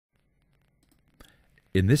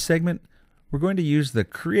In this segment, we're going to use the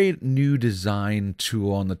Create New Design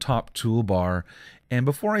tool on the top toolbar. And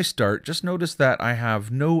before I start, just notice that I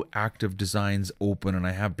have no active designs open and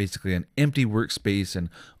I have basically an empty workspace and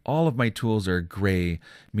all of my tools are gray,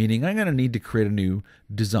 meaning I'm going to need to create a new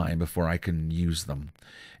design before I can use them.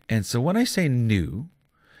 And so when I say new,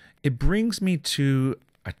 it brings me to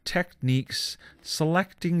a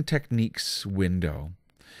selecting techniques window.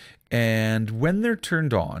 And when they're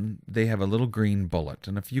turned on, they have a little green bullet.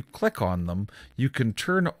 And if you click on them, you can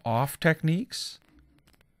turn off techniques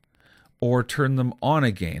or turn them on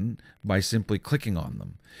again by simply clicking on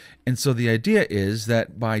them. And so the idea is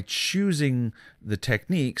that by choosing the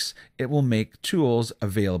techniques, it will make tools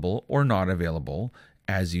available or not available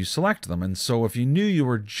as you select them. And so if you knew you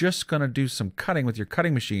were just going to do some cutting with your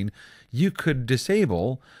cutting machine, you could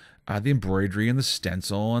disable the embroidery and the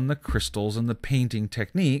stencil and the crystals and the painting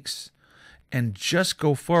techniques and just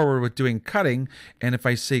go forward with doing cutting. And if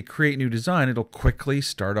I say create new design, it'll quickly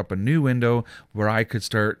start up a new window where I could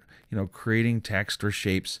start creating text or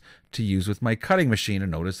shapes to use with my cutting machine.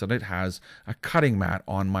 And notice that it has a cutting mat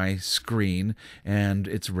on my screen and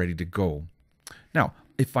it's ready to go. Now,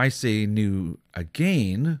 if I say new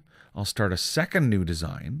again, I'll start a second new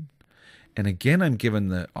design. And again, I'm given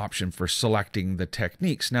the option for selecting the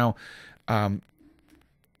techniques. Now,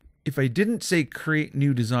 if I didn't say create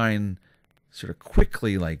new design sort of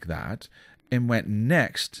quickly like that and went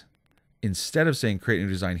next, instead of saying create new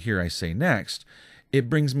design here, I say next, it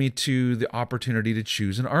brings me to the opportunity to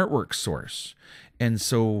choose an artwork source. And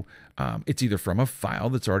so it's either from a file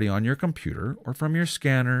that's already on your computer or from your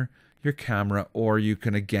scanner, your camera, or you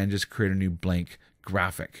can again just create a new blank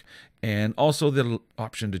graphic. And also the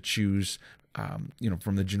option to choose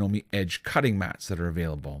from the Janome Edge cutting mats that are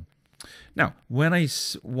available. Now, when I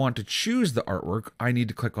want to choose the artwork, I need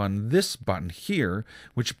to click on this button here,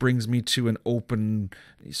 which brings me to an open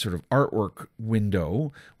sort of artwork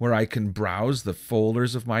window where I can browse the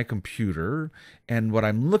folders of my computer. And what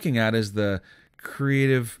I'm looking at is the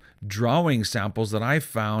creative drawing samples that I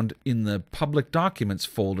found in the public documents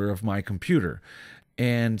folder of my computer.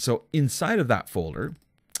 And so inside of that folder,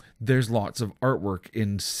 there's lots of artwork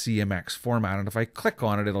in CMX format. And if I click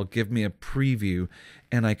on it, it'll give me a preview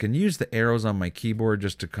and I can use the arrows on my keyboard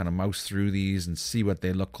just to kind of mouse through these and see what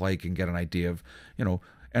they look like and get an idea of,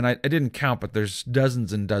 and I didn't count, but there's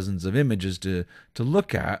dozens and dozens of images to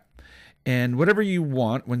look at. And whatever you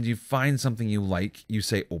want, when you find something you like, you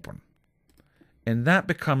say open. And that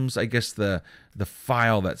becomes, I guess, the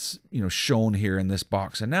file that's, shown here in this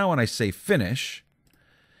box. And now when I say finish,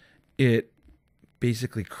 it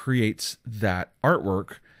basically creates that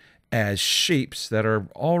artwork as shapes that are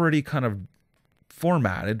already kind of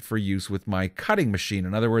formatted for use with my cutting machine.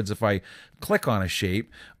 In other words, if I click on a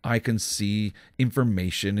shape, I can see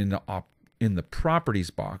information in the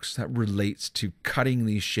properties box that relates to cutting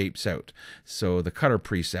these shapes out. So the cutter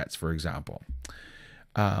presets, for example.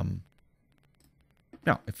 Now,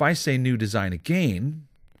 if I say new design again,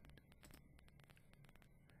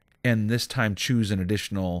 and this time choose an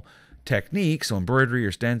additional technique, so embroidery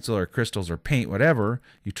or stencil or crystals or paint, whatever,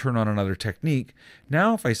 you turn on another technique.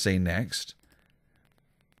 Now if I say next,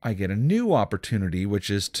 I get a new opportunity, which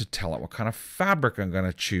is to tell it what kind of fabric I'm going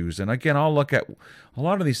to choose. And again, I'll look at a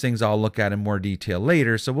lot of these things I'll look at in more detail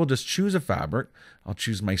later. So we'll just choose a fabric. I'll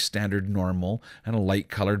choose my standard normal and a light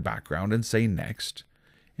colored background and say next.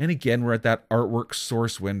 And again, we're at that artwork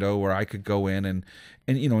source window where I could go in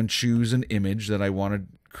and choose an image that I want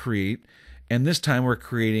to create. And this time we're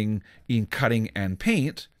creating in cutting and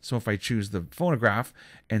paint. So if I choose the photograph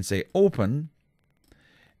and say open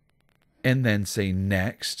and then say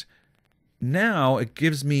next, now it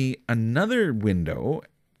gives me another window.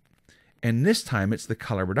 And this time it's the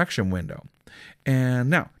color reduction window. And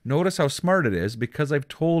now notice how smart it is, because I've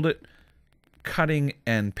told it cutting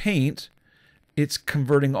and paint. It's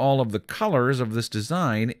converting all of the colors of this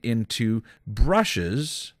design into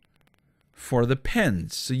brushes for the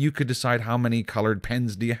pens. So you could decide how many colored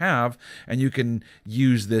pens do you have, and you can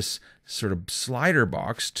use this sort of slider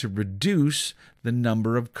box to reduce the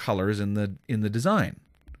number of colors in the design.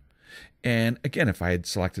 And again, if I had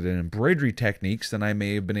selected an embroidery techniques, then I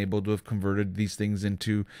may have been able to have converted these things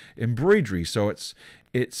into embroidery. So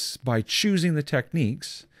it's by choosing the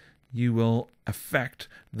techniques, you will affect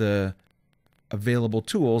the available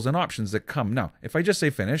tools and options that come. Now, if I just say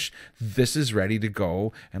finish, this is ready to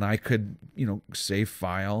go, and I could, save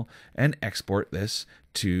file and export this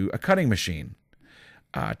to a cutting machine,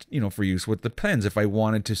 for use with the pens. If I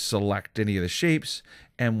wanted to select any of the shapes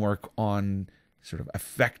and work on sort of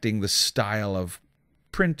affecting the style of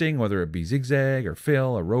printing, whether it be zigzag or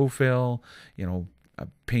fill, a row fill, a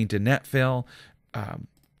paint and net fill,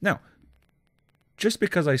 Now, just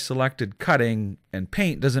because I selected cutting and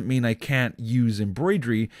paint doesn't mean I can't use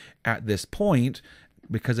embroidery at this point,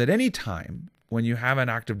 because at any time when you have an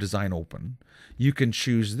active design open, you can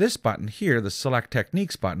choose this button here, the Select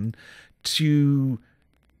Techniques button, to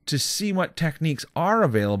see what techniques are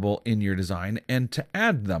available in your design and to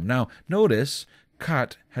add them. Now, notice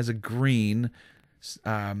cut has a green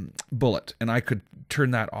bullet, and I could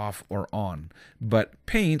turn that off or on. But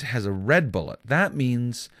paint has a red bullet. That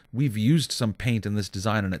means we've used some paint in this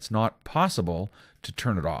design and it's not possible to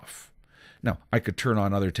turn it off. Now, I could turn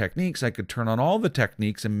on other techniques. I could turn on all the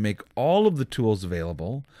techniques and make all of the tools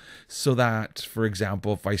available so that, for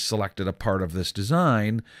example, if I selected a part of this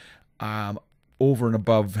design, over and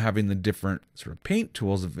above having the different sort of paint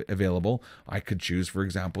tools available, I could choose, for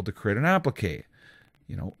example, to create an applique,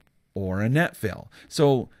 or a net fill.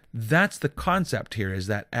 So that's the concept here, is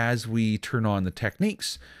that as we turn on the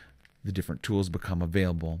techniques, the different tools become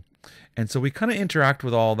available. And so we kind of interact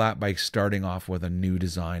with all that by starting off with a new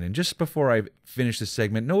design. And just before I finish this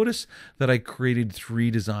segment, notice that I created 3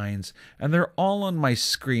 designs and they're all on my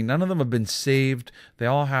screen. None of them have been saved. They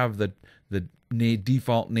all have the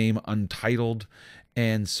default name untitled.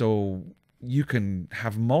 And so you can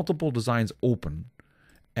have multiple designs open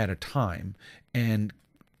at a time and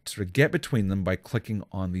sort of get between them by clicking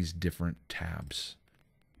on these different tabs.